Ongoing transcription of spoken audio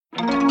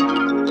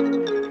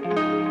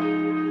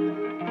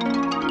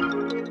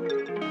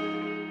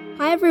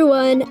Hi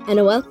everyone,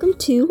 and welcome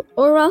to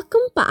or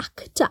welcome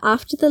back to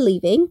After the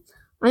Leaving.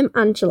 I'm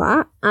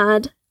Angela,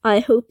 and I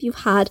hope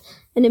you've had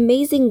an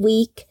amazing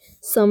week.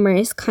 Summer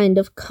is kind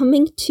of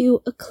coming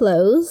to a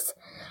close,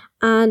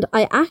 and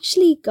I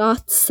actually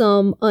got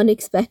some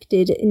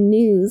unexpected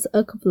news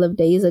a couple of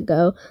days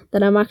ago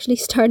that I'm actually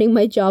starting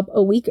my job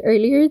a week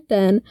earlier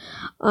than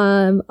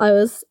I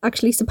was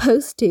actually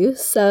supposed to.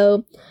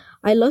 So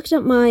I looked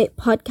at my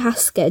podcast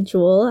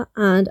schedule,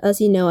 and as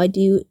you know, I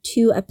do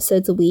 2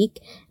 episodes a week,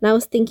 and I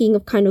was thinking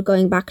of kind of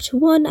going back to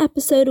 1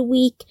 episode a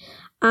week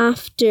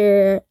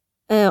after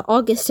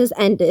August has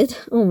ended.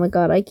 Oh my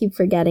god, I keep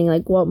forgetting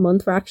like what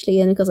month we're actually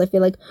in because I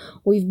feel like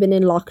we've been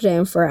in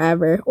lockdown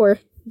forever, or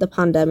the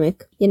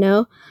pandemic, you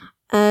know?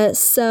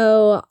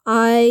 So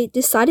I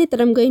decided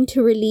that I'm going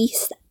to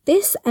release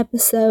this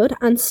episode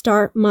and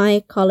start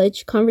my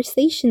college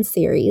conversation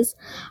series.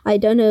 I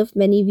don't know if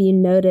many of you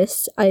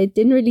noticed, I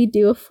didn't really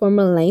do a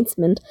formal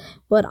announcement,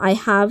 but I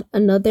have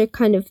another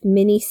kind of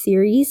mini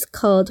series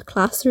called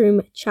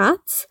Classroom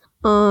Chats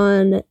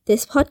on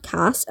this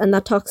podcast, and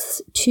that talks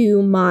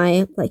to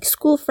my like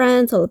school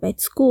friends all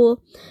about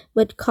school.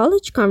 But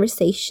College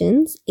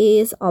Conversations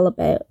is all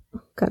about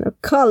kind of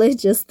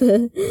college, as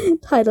the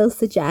title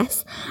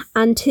suggests.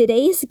 And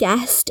today's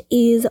guest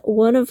is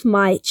one of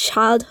my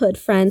childhood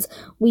friends.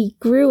 We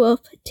grew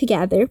up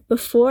together.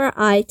 Before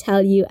I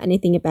tell you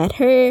anything about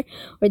her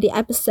or the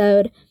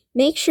episode,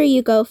 make sure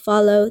you go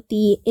follow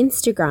the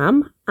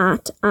Instagram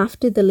at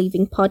After the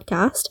Leaving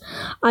Podcast.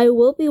 I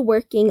will be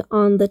working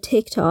on the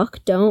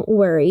TikTok, don't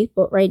worry,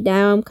 but right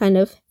now I'm kind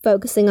of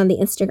focusing on the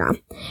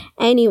Instagram.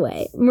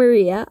 Anyway,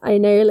 Maria, I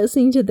know you're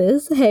listening to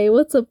this. Hey,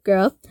 what's up,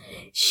 girl?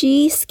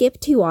 She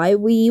skipped TY.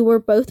 We were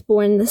both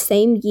born the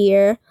same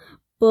year,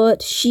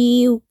 but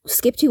she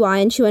skipped TY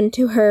and she went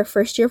to her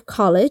first year of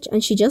college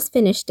and she just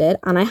finished it.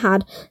 And I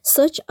had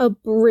such a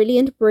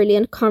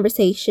brilliant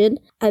conversation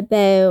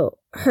about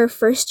her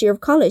first year of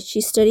college.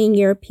 She's studying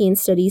European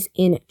studies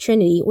in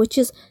Trinity, which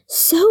is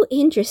so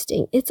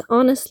interesting. It's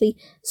honestly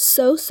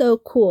so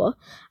cool.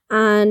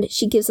 And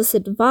she gives us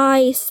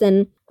advice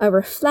and a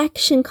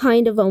reflection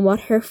kind of on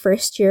what her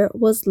first year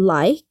was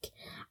like.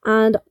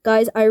 And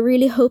guys, I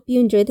really hope you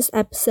enjoyed this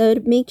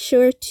episode. Make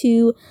sure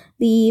to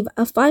leave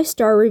a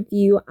 5-star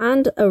review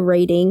and a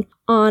rating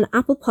on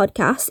Apple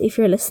Podcasts if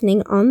you're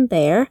listening on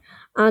there.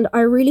 And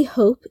I really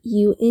hope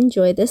you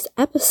enjoy this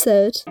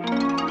episode.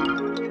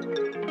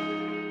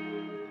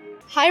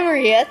 Hi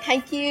Maria,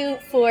 thank you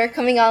for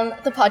coming on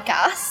the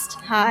podcast.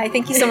 Hi,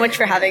 thank you so much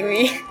for having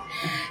me.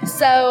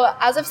 So,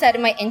 as I've said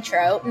in my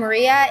intro,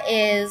 Maria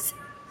is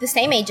the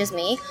same age as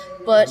me,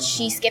 but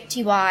she skipped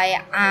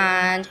TY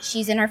and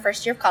she's in her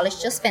first year of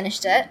college, just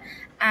finished it.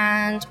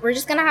 And we're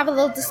just going to have a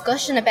little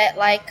discussion about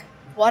like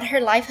what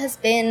her life has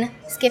been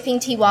skipping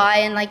TY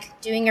and like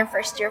doing her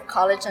first year of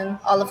college and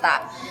all of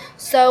that.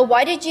 So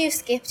why did you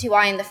skip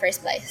TY in the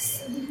first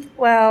place?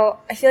 Well,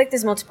 I feel like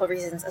there's multiple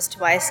reasons as to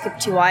why I skipped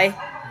TY.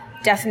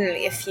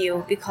 Definitely a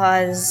few,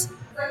 because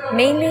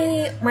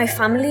mainly my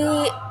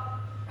family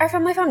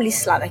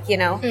Slavic, you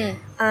know,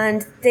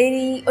 and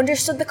they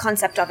understood the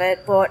concept of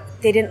it, but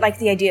they didn't like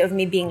the idea of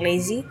me being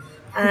lazy,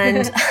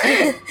 and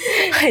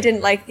I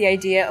didn't like the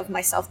idea of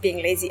myself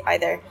being lazy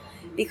either,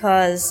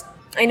 because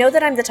I know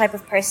that I'm the type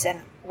of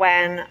person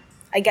when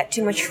I get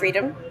too much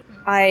freedom,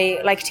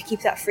 I like to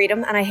keep that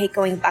freedom, and I hate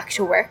going back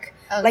to work.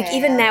 Okay, like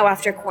even now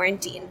after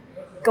quarantine,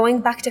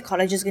 going back to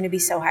college is going to be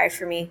so hard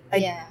for me.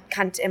 I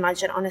can't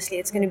imagine, honestly.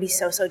 It's going to be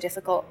so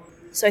difficult.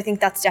 So I think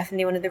that's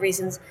definitely one of the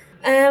reasons.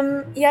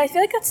 I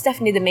feel like that's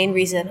definitely the main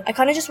reason. I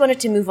kind of just wanted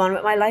to move on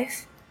with my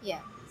life.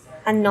 Yeah.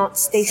 And not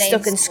stay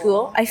stuck in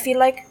school. I feel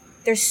like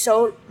there's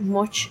so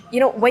much,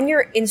 you know, when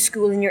you're in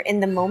school and you're in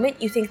the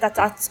moment, you think that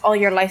that's all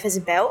your life is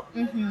about.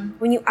 Mm-hmm.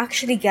 When you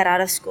actually get out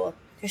of school,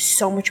 there's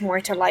so much more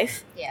to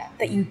life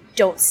that you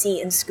don't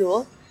see in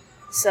school.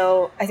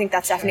 So I think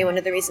that's definitely one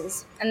of the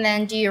reasons. And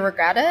then do you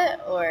regret it,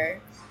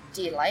 or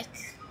do you like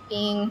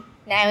being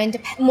now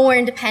more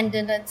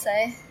independent, I'd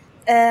say?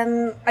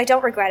 I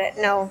don't regret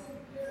it, no.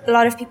 A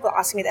lot of people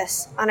ask me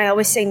this, and I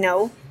always say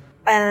no.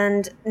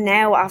 And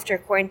now after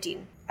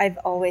quarantine, I've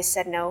always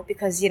said no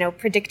because, you know,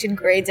 predicted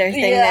grades are a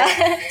thing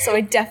now. So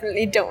I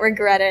definitely don't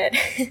regret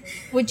it.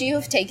 Would you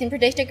have taken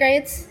predicted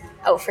grades?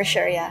 Oh, for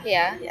sure, yeah.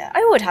 Yeah,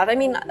 I would have. I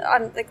mean,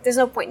 like, there's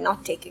no point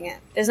not taking it.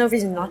 There's no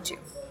reason not to.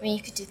 I mean,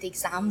 you could do the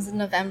exams in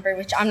November,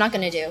 which I'm not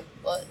going to do.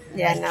 But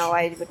yeah, no,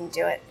 I wouldn't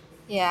do it.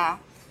 Yeah.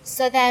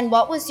 So then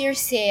what was your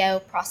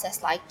CAO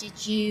process like?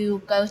 Did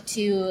you go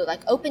to like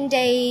open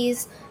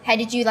days? How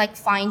did you like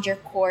find your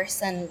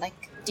course, and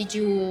like did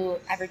you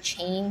ever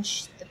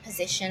change the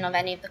position of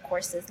any of the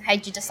courses? How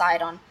did you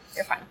decide on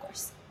your final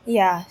course?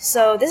 Yeah,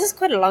 so this is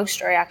quite a long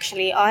story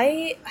actually.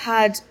 I'm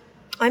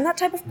that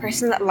type of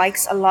person that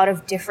likes a lot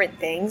of different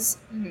things.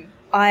 Mm-hmm.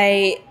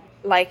 I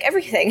like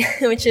everything,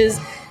 which is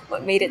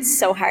what made it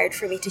so hard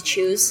for me to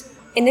choose.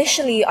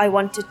 Initially, I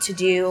wanted to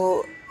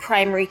do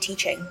primary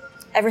teaching.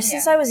 Ever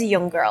since I was a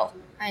young girl.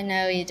 I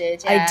know you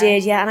did, yeah. I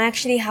did, yeah. And I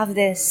actually have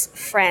this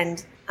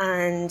friend,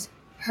 and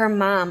her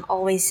mom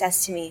always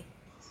says to me,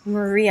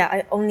 Maria,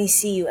 I only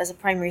see you as a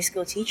primary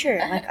school teacher.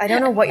 Like, I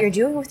don't know what you're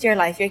doing with your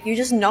life. Like, you're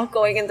just not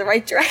going in the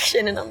right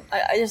direction. And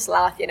I just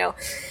laugh, you know.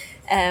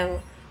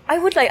 I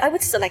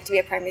would still like to be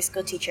a primary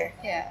school teacher.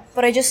 Yeah.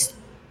 But I just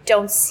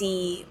don't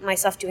see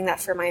myself doing that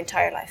for my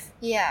entire life.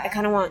 Yeah. I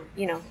kind of want,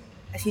 you know,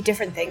 a few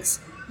different things.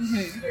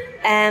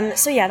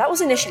 So yeah, that was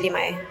initially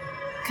my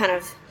kind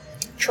of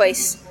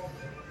choice.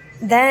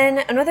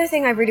 Then another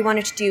thing I really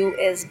wanted to do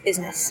is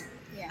business.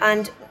 Yeah.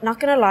 And not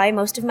gonna lie,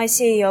 most of my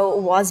CAO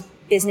was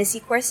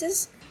businessy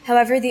courses.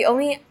 However, the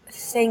only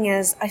thing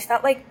is, I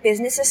felt like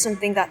business is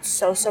something that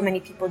so many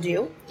people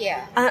do.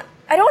 Yeah.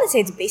 I don't want to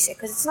say it's basic,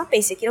 because it's not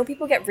basic. You know,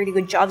 people get really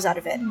good jobs out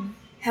of it.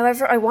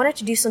 However, I wanted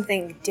to do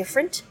something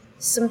different,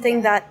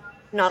 something that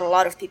not a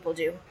lot of people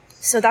do.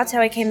 So that's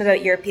how I came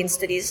about European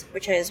Studies,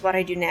 which is what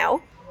I do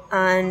now.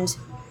 And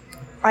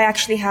I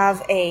actually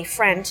have a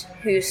friend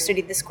who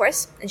studied this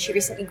course, and she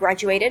recently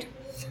graduated.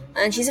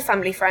 And she's a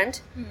family friend.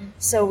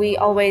 So we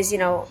always, you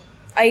know,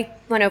 I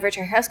went over to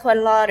her house quite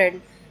a lot,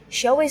 and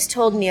she always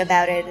told me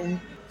about it and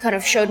kind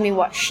of showed me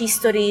what she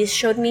studies,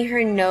 showed me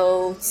her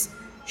notes,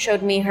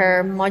 showed me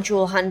her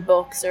module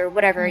handbooks or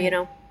whatever, you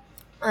know.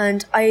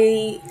 And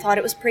I thought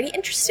it was pretty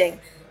interesting.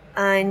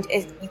 And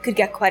you could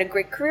get quite a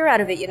great career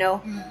out of it, you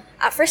know.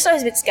 At first I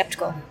was a bit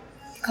skeptical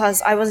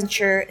because I wasn't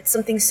sure. It's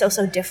something so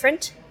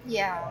different.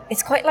 Yeah.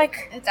 It's quite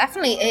like... It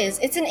definitely is.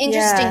 It's an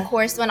interesting Yeah.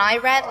 course. When I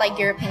read like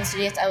European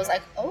Studies, I was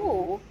like,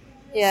 oh,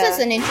 Yeah. this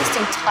is an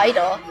interesting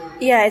title.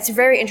 Yeah, it's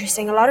very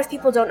interesting. A lot of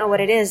people don't know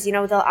what it is. You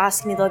know, they'll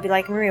ask me, they'll be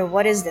like, Maria,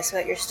 what is this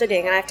that you're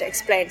studying? And I have to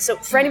explain. So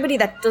for anybody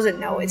that doesn't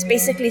know, it's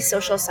basically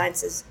social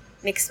sciences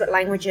mixed with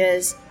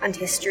languages and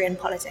history and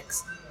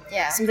politics.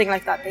 Yeah. Something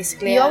like that,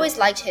 basically. You yeah. always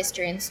liked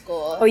history in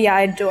school. Oh yeah,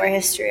 I adore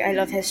history. I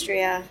love history,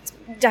 yeah. It's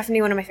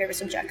definitely one of my favorite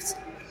subjects.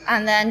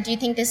 And then do you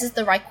think this is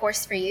the right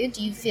course for you?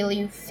 Do you feel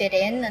you fit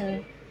in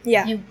and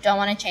Yeah. you don't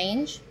want to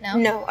change? No?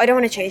 No, I don't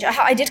want to change.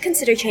 I did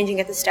consider changing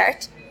at the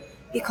start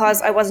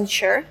because I wasn't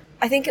sure.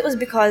 I think it was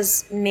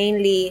because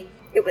mainly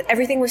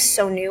everything was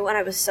so new and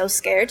I was so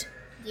scared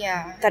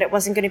Yeah. that it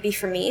wasn't going to be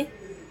for me.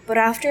 But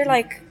after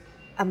like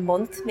a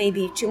month,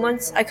 maybe 2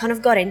 months, I kind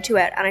of got into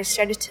it and I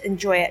started to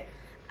enjoy it.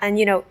 And,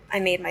 you know, I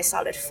made my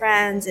solid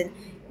friends and,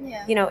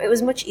 Yeah. you know, it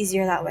was much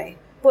easier that way.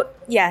 But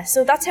yeah,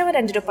 so that's how it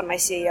ended up on my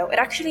CAO.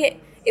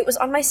 It was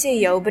on my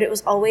CAO, but it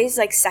was always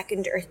like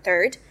second or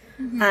third.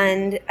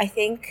 And I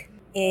think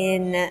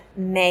in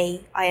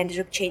May, I ended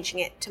up changing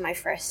it to my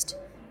first.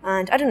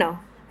 And I don't know.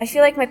 I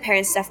feel like my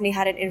parents definitely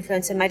had an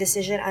influence in my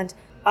decision, and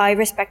I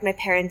respect my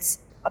parents'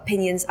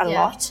 opinions a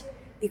Yeah. lot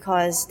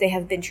because they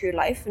have been through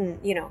life, and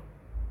you know,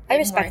 I They have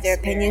respect more their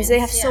opinions. They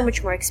have experience, so yeah.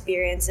 much more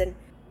experience, and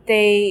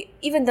they,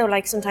 even though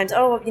like sometimes,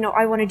 oh, you know,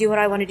 I want to do what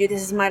I want to do.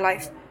 This is my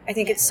life. I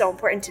think it's so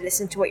important to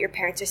listen to what your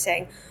parents are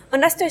saying,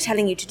 unless they're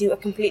telling you to do a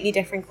completely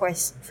different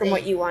course from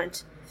what you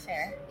want.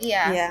 Fair.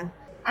 Yeah. Yeah.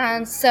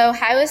 And so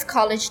how is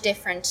college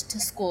different to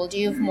school? Do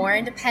you have more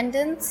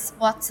independence?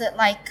 What's it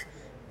like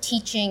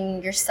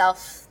teaching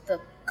yourself the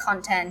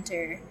content,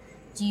 or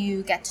do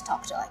you get to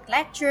talk to like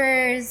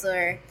lecturers,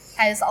 or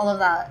how's all of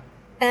that?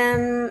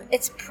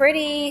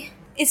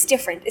 It's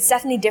different. It's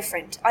definitely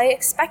different. I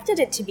expected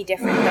it to be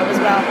different though as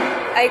well.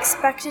 I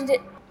expected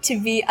it to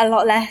be a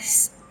lot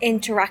less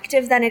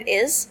interactive than it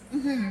is.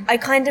 I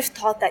kind of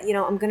thought that, you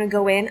know, I'm going to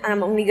go in and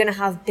I'm only going to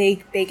have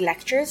big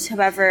lectures.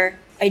 However,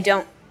 I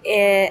don't.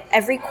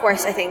 Every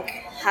course, I think,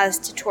 has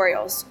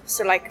tutorials.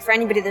 So like for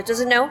anybody that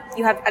doesn't know,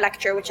 you have a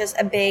lecture, which is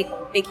a big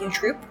huge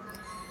group,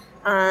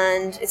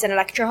 and it's in a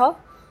lecture hall.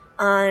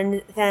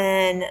 And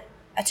then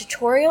a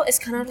tutorial is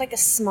kind of like a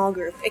small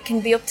group. It can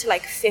be up to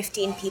like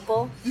 15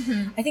 people.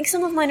 I think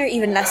some of mine are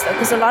even less though,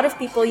 because a lot of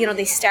people, you know,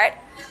 they start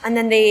and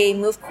then they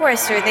move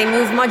course or they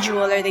move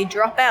module or they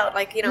drop out.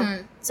 Like, you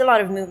know, it's a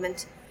lot of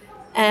movement.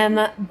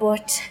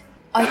 But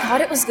I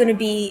thought it was going to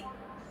be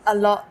a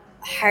lot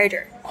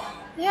harder.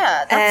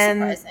 Yeah,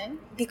 that's surprising.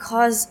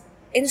 Because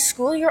in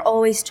school, you're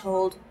always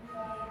told,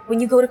 when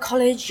you go to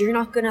college, you're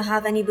not going to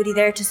have anybody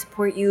there to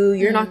support you.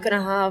 You're not going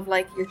to have,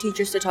 like, your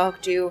teachers to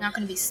talk to. You're not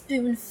going to be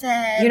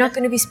spoon-fed. You're not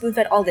going to be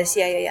spoon-fed, all this.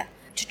 Yeah.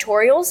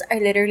 Tutorials are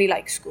literally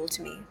like school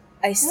to me.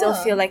 I still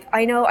Whoa. feel like,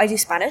 I know I do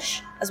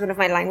Spanish as one of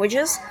my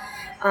languages.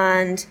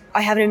 And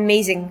I have an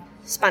amazing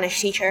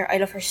Spanish teacher. I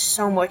love her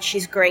so much.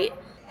 She's great.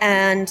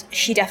 And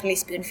she definitely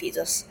spoon feeds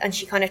us. And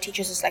she kind of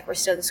teaches us like we're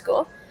still in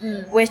school.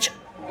 Which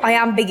I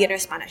am beginner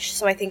Spanish.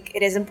 So I think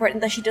it is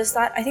important that she does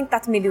that. I think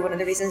that's maybe one of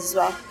the reasons as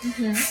well.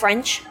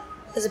 French,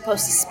 as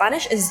opposed to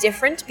Spanish, is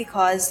different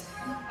because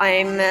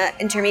I'm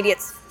intermediate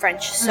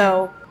French.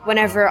 So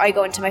whenever I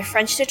go into my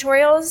French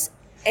tutorials,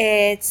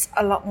 it's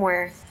a lot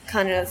more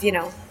kind of, you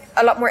know,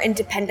 a lot more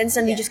independence,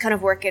 and you just kind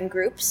of work in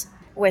groups,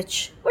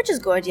 which is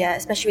good, yeah,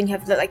 especially when you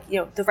have like, you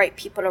know, the right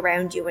people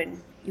around you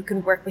and you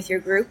can work with your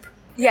group.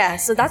 Yeah,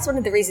 so that's one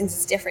of the reasons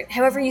it's different.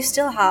 However, you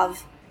still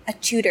have a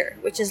tutor,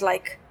 which is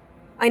like,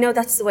 I know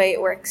that's the way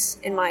it works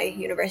in my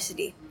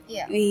university.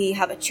 Yeah. We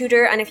have a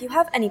tutor, and if you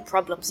have any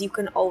problems, you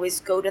can always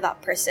go to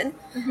that person.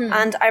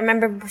 And I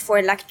remember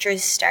before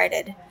lectures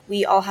started,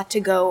 we all had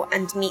to go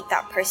and meet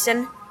that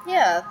person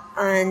Yeah.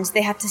 and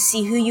they have to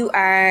see who you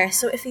are.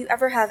 So if you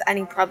ever have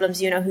any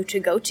problems, you know who to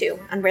go to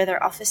and where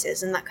their office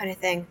is and that kind of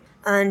thing.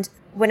 And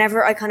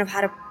whenever I kind of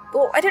had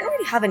I didn't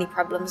really have any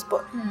problems,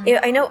 but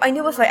I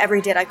knew if I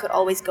ever did, I could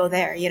always go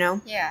there, you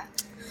know? Yeah.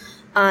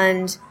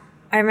 And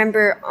I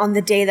remember on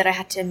the day that I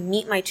had to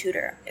meet my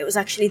tutor, it was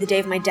actually the day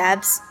of my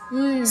debs,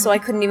 so I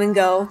couldn't even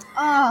go.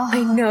 Oh.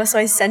 I know, so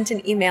I sent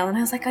an email and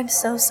I was like, I'm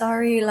so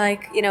sorry,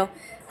 like, you know,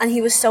 and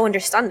he was so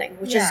understanding,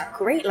 which is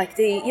great. Like,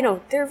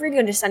 they're really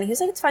understanding. He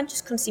was like, it's fine,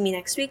 just come see me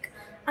next week.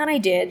 And I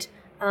did.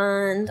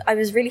 And I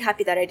was really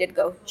happy that I did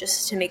go,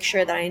 just to make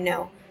sure that I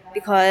know.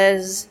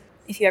 Because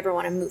if you ever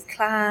want to move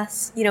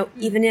class, you know,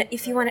 even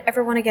if you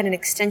ever want to get an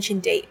extension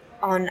date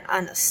on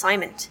an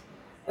assignment,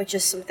 which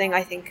is something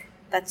I think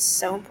that's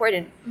so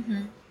important,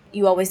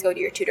 you always go to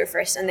your tutor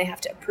first and they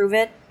have to approve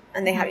it.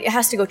 And it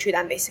has to go through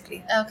them,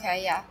 basically.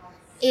 Okay, yeah.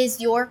 Is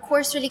your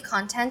course really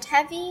content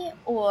heavy,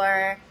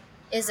 or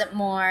is it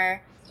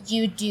more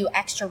you do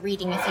extra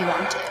reading if you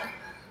want to?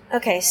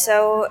 Okay,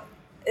 so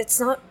it's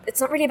not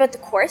really about the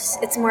course.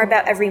 It's more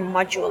about every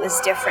module is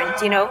different,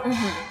 you know?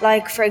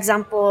 Like, for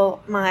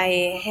example,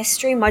 my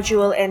history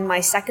module in my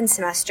second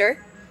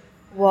semester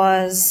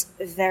was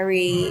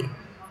very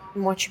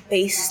much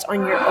based on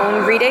your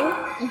own reading.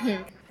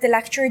 The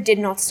lecturer did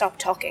not stop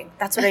talking.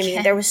 That's what I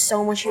mean. There was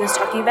so much he was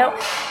talking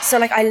about. So,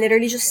 like, I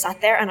literally just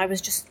sat there and I was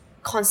just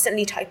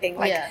constantly typing.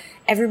 Like,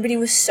 everybody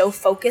was so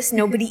focused.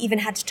 Nobody even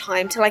had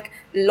time to, like,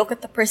 look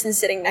at the person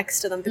sitting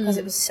next to them because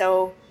it was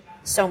so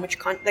much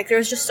there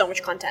was just so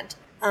much content.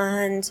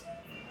 And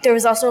there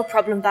was also a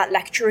problem that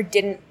lecturer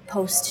didn't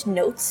post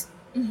notes.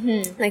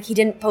 Like, he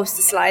didn't post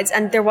the slides,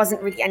 and there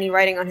wasn't really any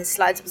writing on his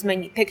slides. It was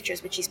mainly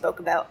pictures, which he spoke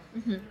about.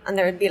 And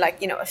there would be,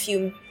 like, you know, a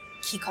few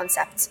key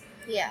concepts.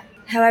 Yeah.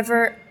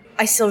 However,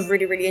 I still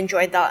really, really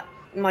enjoyed that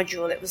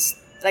module. It was,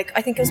 like,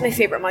 I think it was my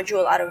favorite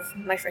module out of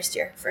my first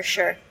year, for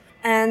sure.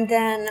 And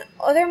then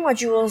other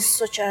modules,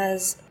 such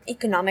as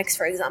economics,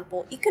 for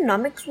example.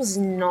 Economics was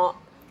not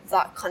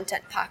that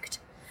content-packed.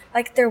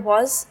 Like, it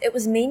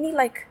was mainly,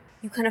 like,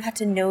 you kind of had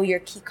to know your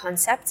key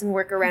concepts and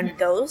work around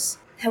those.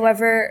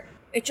 However,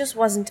 it just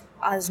wasn't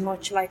as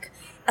much, like,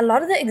 a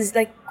lot of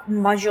the,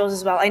 modules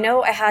as well. I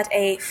know I had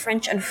a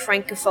French and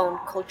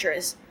Francophone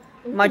cultures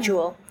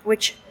module,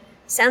 which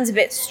sounds a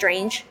bit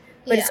strange,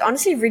 but it's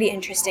honestly really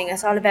interesting.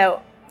 It's all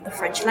about the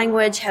French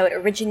language, how it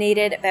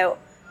originated, about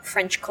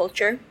French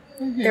culture.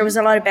 There was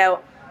a lot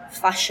about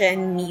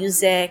fashion,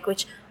 music,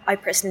 which I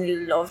personally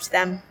loved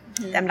them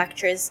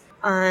lectures.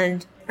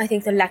 And I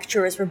think the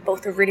lecturers were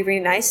both really, really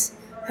nice.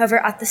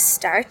 However, at the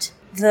start,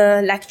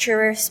 the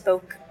lecturer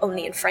spoke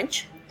only in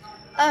French,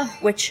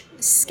 which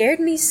scared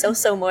me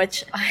so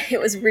much. It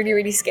was really,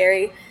 really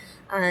scary.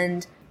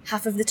 And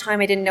half of the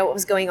time I didn't know what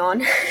was going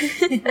on.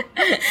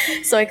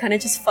 So I kind of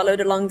just followed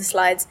along the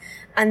slides.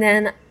 And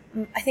then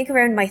I think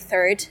around my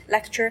third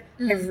lecture,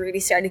 I really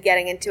started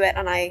getting into it,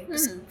 and I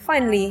was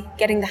finally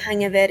getting the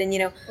hang of it. And, you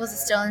know, Was it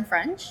still in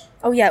French?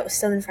 oh yeah, it was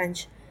still in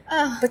French.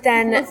 Oh, But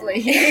then, lovely.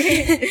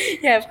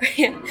 yeah, of course,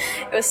 yeah,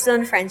 it was still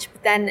in French.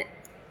 But then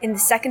in the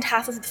second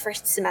half of the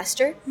first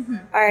semester,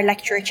 our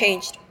lecturer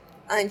changed,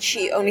 and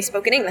she only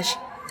spoke in English.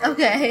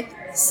 Okay.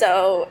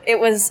 So it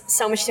was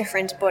so much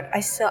different, but I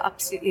still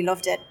absolutely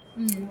loved it.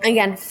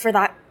 Again, for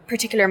that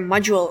particular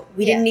module,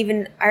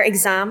 our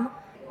exam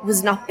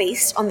was not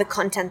based on the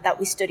content that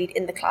we studied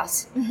in the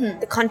class.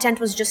 The content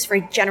was just for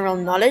general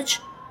knowledge,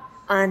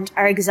 and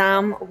our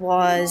exam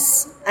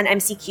was an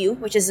MCQ,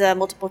 which is a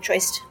multiple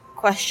choice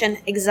question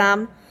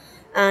exam,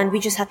 and we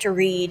just had to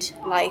read,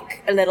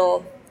 like, a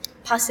little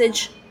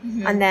passage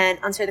and then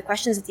answer the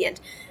questions at the end.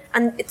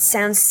 And it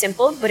sounds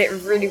simple, but it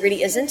really,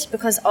 really isn't,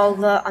 because all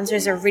the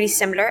answers are really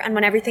similar, and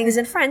when everything is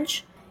in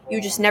French, you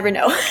just never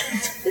know.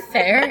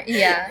 Fair,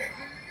 yeah.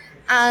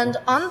 And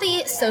on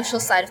the social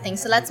side of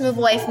things, so let's move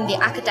away from the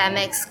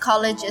academics.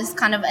 College is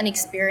kind of an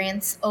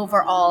experience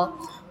overall.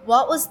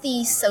 What was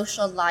the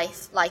social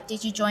life like?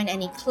 Did you join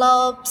any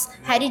clubs?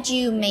 How did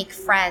you make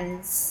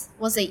friends?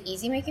 Was it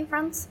easy making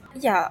friends?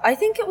 Yeah, I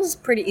think it was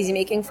pretty easy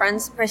making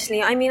friends,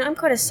 personally. I mean, I'm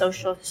quite a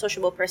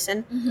sociable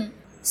person,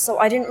 so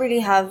I didn't really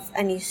have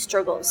any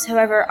struggles.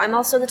 However, I'm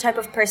also the type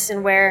of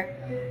person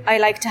where I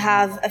like to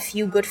have a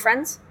few good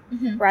friends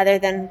rather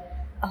than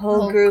a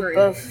whole group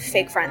of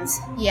fake friends,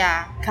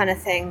 Yeah. kind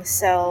of thing.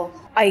 So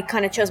I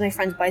kind of chose my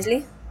friends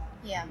wisely.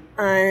 Yeah.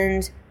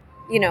 And,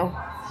 you know,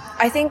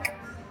 I think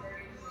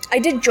I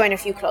did join a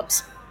few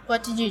clubs.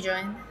 What did you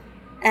join?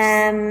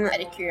 Out Out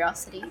of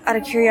curiosity.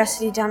 of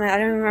curiosity, damn it, I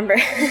don't remember.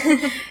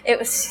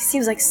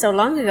 Seems like so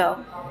long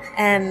ago.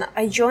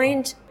 I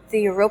joined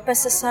the Europa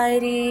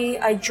Society.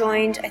 I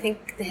joined, I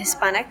think, the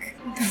Hispanic,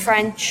 the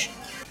French.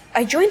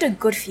 I joined a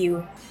good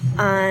few,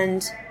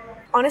 and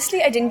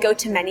honestly, I didn't go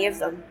to many of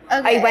them.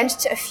 Okay. I went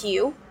to a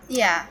few.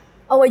 Yeah.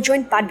 Oh, I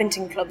joined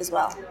badminton club as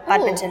well.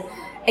 Badminton.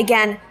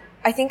 Again,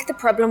 I think the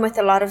problem with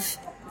a lot of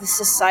the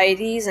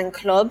societies and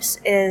clubs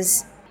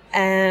is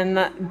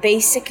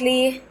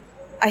basically,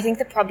 I think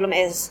the problem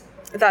is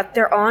that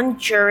they're on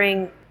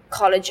during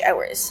college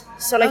hours.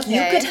 So, like, you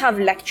Okay. could have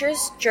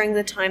lectures during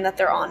the time that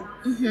they're on.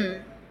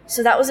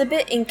 So that was a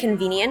bit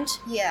inconvenient.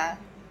 Yeah.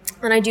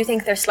 And I do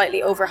think they're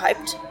slightly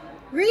overhyped.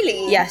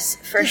 Really? Yes,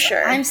 for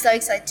sure. I'm so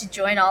excited to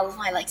join all of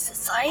my like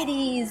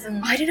societies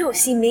and I don't know.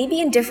 See, maybe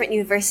in different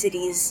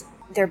universities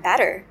they're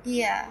better,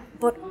 yeah.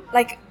 but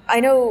like I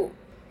know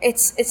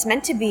it's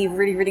meant to be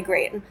really, really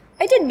great. And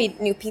I did meet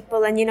new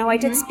people, and I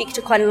did speak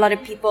to quite a lot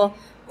of people,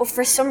 but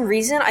for some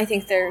reason I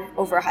think they're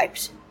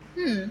overhyped.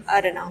 I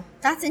don't know.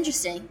 That's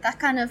interesting. That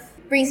kind of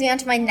brings me on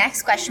to my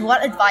next question.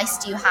 What advice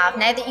do you have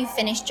now that you've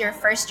finished your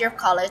first year of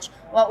college?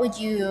 What would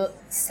you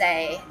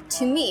say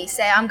to me?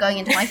 Say I'm going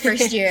into my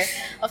first year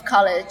of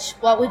college.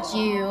 What would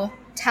you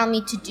tell me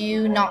to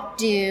do, not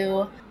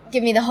do?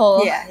 Give me the whole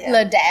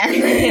lowdown.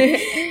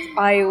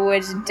 I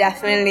would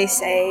definitely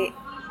say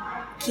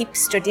keep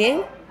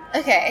studying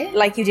Okay.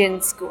 like you did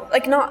in school.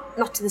 Like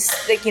not to this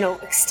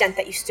extent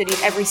that you studied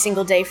every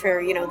single day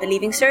for the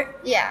leaving cert.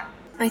 Yeah.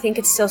 I think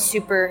it's still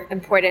super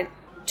important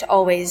to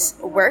always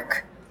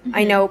work.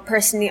 I know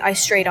personally I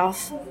strayed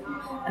off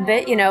a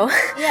bit,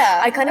 Yeah,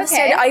 I kind of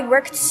okay. I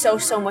worked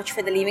so much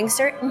for the leaving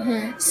cert.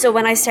 So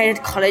when I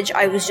started college,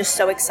 I was just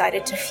so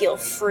excited to feel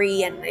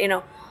free, and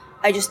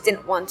I just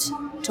didn't want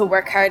to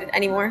work hard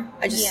anymore.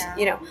 I just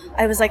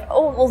I was like,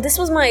 oh well, this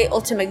was my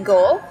ultimate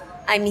goal.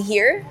 I'm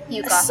here.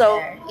 You got so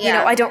there.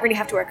 Yeah. I don't really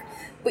have to work,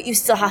 but you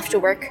still have to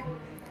work.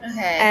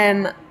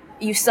 Okay.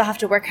 You still have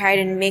to work hard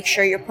and make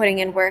sure you're putting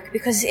in work,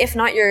 because if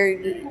not, you're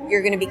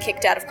going to be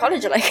kicked out of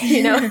college,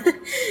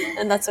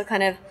 and that's what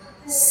kind of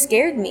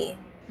scared me.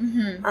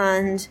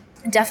 And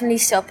definitely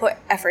still put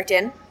effort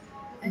in,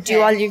 do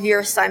all of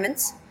your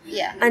assignments,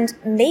 Yeah. and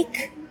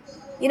make,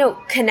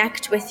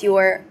 connect with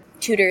your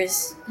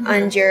tutors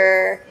and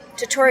your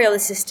tutorial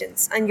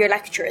assistants and your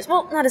lecturers.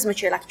 Well, not as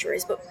much your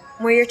lecturers, but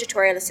more your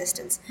tutorial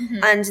assistants.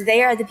 And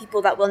they are the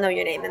people that will know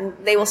your name, and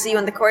they will see you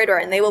on the corridor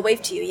and they will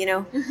wave to you,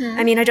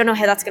 I mean, I don't know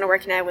how that's going to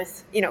work now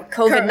with,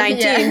 COVID-19,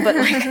 Yeah. but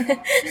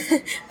like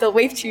they'll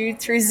wave to you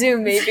through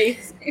Zoom maybe.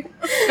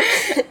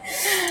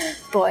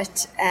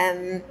 But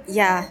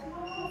yeah,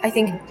 I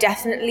think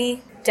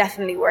definitely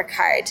work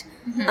hard.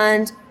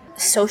 And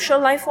social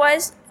life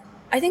wise,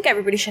 I think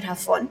everybody should have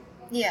fun,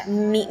 Yeah.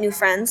 meet new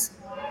friends,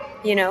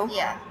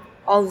 Yeah.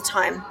 all the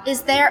time.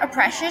 Is there a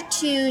pressure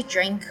to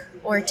drink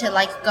or to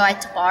like go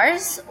out to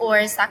bars, or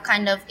is that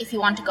kind of if you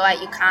want to go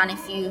out you can,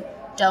 if you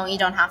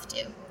don't have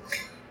to?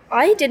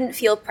 I didn't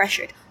feel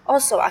pressured.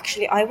 Also,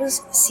 actually, I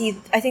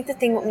think the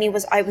thing with me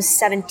was I was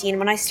 17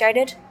 when I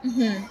started.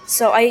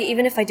 So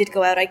even if I did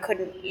go out, I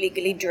couldn't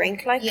legally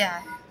drink.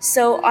 Yeah.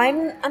 So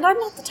I'm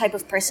not the type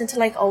of person to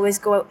like always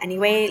go out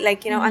anyway.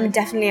 Like, I'm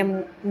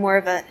definitely more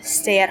of a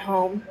stay at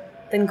home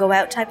than go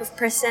out type of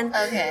person.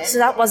 Okay. So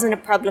that wasn't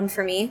a problem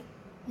for me.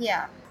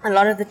 Yeah. A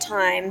lot of the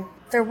time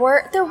there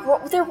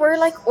were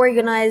like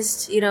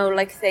organized,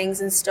 like things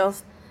and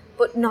stuff,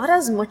 but not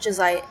as much as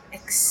I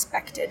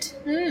expected.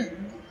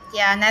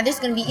 Yeah, now there's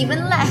going to be even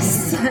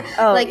less.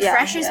 Oh, like yeah,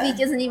 Freshers yeah.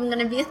 Week isn't even going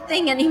to be a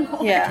thing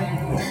anymore.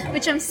 Yeah.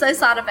 Which I'm so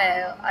sad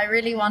about. I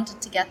really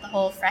wanted to get the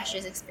whole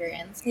Freshers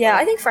experience. Yeah,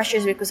 I think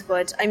Freshers Week was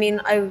good. I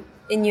mean,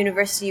 in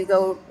university you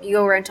go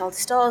around to all the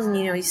stalls, and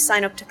you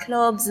sign up to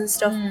clubs and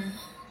stuff.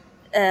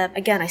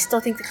 Again, I still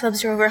think the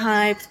clubs are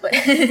overhyped, but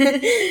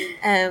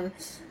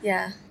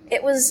yeah,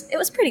 it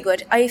was pretty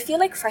good. I feel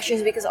like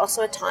Freshers Week is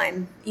also a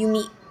time you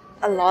meet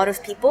a lot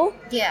of people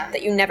Yeah.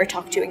 that you never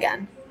talk to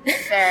again.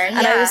 Fair, And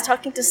I yeah. was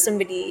talking to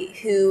somebody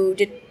who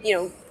did,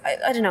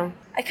 I don't know,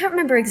 I can't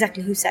remember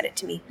exactly who said it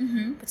to me,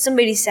 but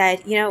somebody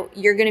said,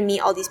 you're going to meet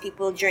all these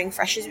people during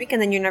Freshers Week,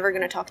 and then you're never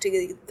going to talk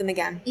to them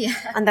again. Yeah.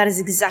 And that is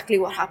exactly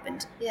what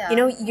happened. Yeah.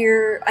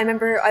 I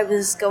remember I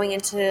was going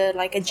into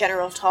like a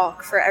general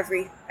talk for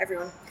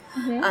everyone,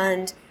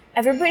 and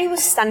everybody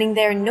was standing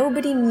there, and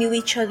nobody knew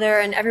each other,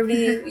 and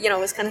everybody,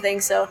 was kind of thing.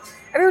 So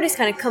everybody's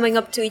kind of coming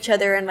up to each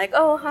other and like,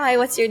 oh, hi,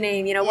 what's your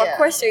name? What Yeah.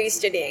 course are you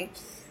studying?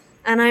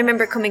 And I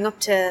remember coming up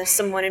to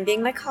someone and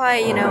being like, hi,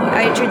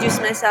 I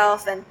introduced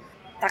myself and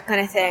that kind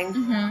of thing.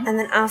 And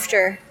then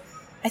after,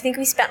 I think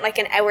we spent like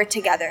an hour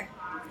together.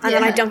 And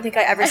then I Yeah. don't think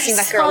I ever seen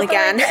that girl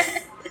again.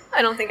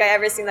 I don't think I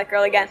ever seen that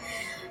girl again.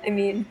 I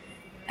mean,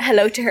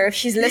 hello to her if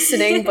she's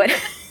listening, but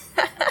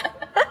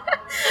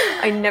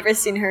I never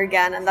seen her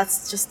again. And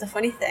that's just the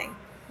funny thing.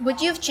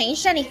 Would you have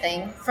changed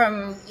anything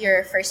from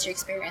your first year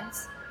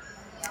experience?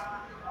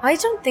 I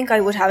don't think I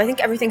would have. I think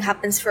everything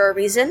happens for a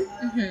reason.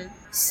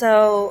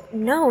 So,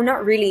 no,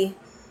 not really.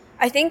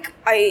 I think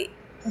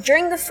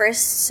during the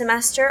first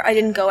semester, I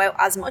didn't go out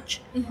as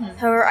much.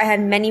 However, I had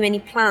many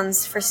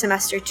plans for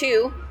semester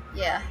 2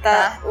 Yeah.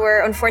 that were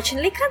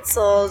unfortunately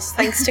cancelled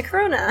thanks to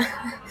Corona.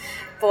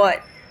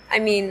 But, I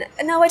mean,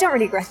 no, I don't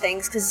really regret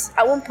things, because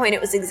at one point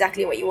it was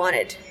exactly what you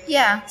wanted.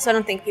 Yeah. So I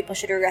don't think people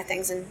should regret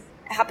things, and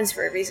it happens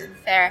for a reason.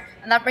 Fair.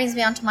 And that brings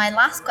me on to my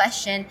last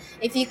question.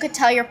 If you could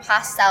tell your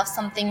past self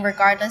something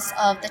regardless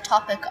of the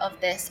topic of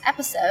this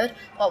episode,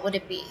 what would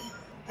it be?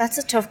 That's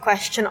a tough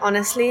question,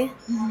 honestly.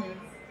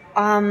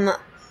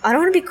 I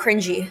don't want to be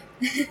cringy,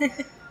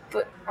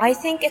 but I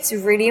think it's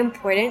really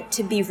important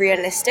to be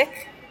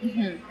realistic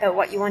about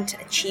what you want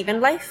to achieve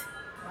in life.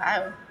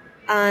 Wow.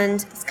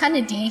 And It's kind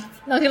of deep,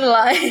 not gonna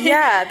lie.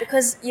 yeah,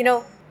 because,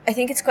 I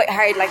think it's quite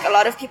hard. Like, a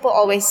lot of people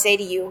always say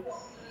to you,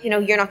 you know,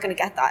 you're not going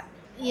to get that.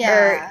 Yeah.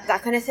 Or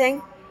that kind of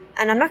thing.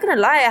 And I'm not going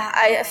to lie,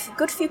 a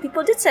good few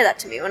people did say that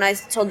to me when I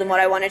told them what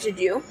I wanted to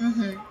do.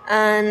 Mm-hmm.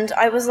 And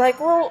I was like,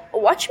 well,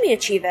 watch me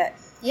achieve it.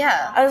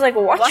 Yeah. I was like,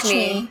 watch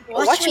me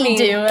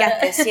do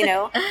get it. this, you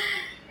know.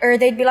 Or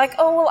they'd be like,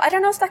 oh, well, I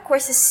don't know if that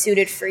course is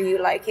suited for you,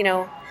 like, you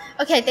know.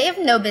 Okay, they have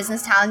no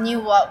business telling you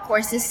what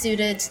course is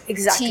suited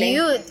to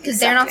you because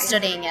they're not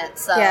studying it.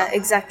 So yeah,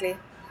 exactly.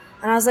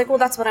 And I was like, well,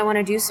 that's what I want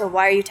to do, so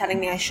why are you telling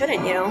me I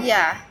shouldn't, you know?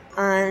 Yeah.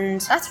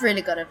 And that's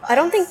really good advice. I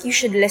don't think you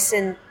should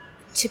listen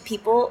to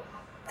people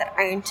that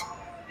aren't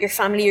your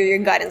family or your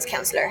guidance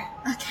counselor.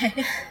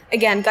 Okay.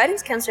 Again,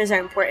 guidance counselors are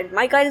important.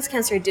 My guidance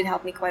counselor did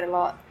help me quite a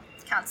lot.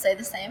 Can't say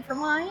the same for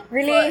mine.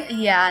 Really? But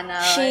yeah,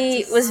 no.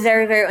 She was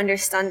very, very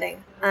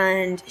understanding.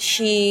 And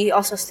she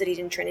also studied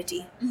in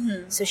Trinity.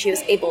 Mm-hmm. So she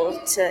was able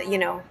to, you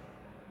know,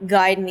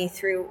 guide me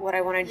through what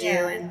I want to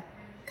do and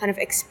kind of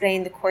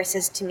explain the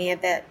courses to me a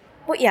bit.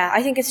 But yeah,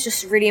 I think it's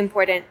just really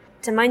important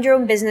to mind your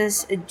own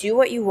business, do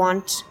what you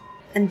want,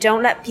 and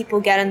don't let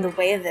people get in the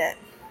way of it.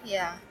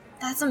 Yeah,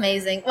 that's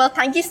amazing. Well,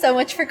 thank you so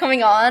much for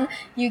coming on.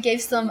 You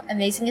gave some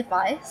amazing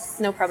advice.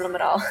 No problem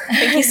at all.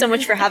 Thank you so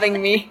much for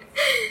having me.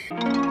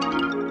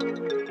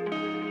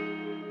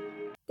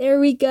 There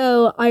we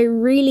go. I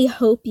really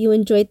hope you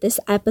enjoyed this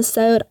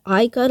episode.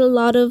 I got a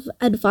lot of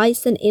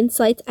advice and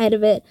insights out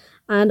of it,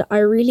 and I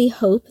really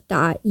hope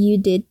that you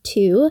did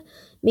too.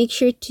 Make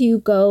sure to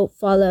go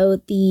follow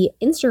the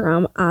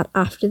Instagram at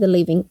After the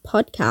Leaving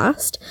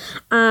Podcast,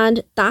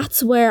 and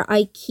that's where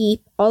I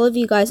keep all of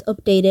you guys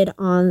updated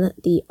on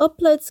the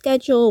upload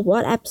schedule,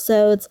 what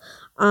episodes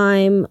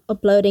I'm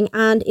uploading,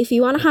 and if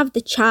you want to have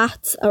the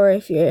chats, or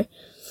if you're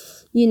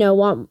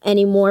want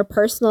any more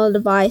personal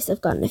advice,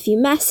 I've gotten a few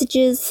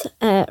messages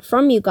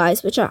from you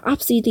guys, which I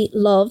absolutely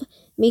love.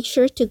 Make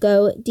sure to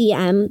go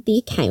DM the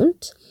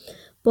account.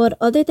 But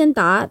other than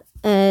that,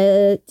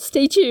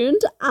 stay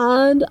tuned,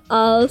 and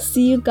I'll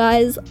see you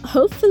guys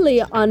hopefully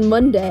on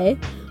Monday.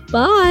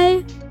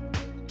 Bye!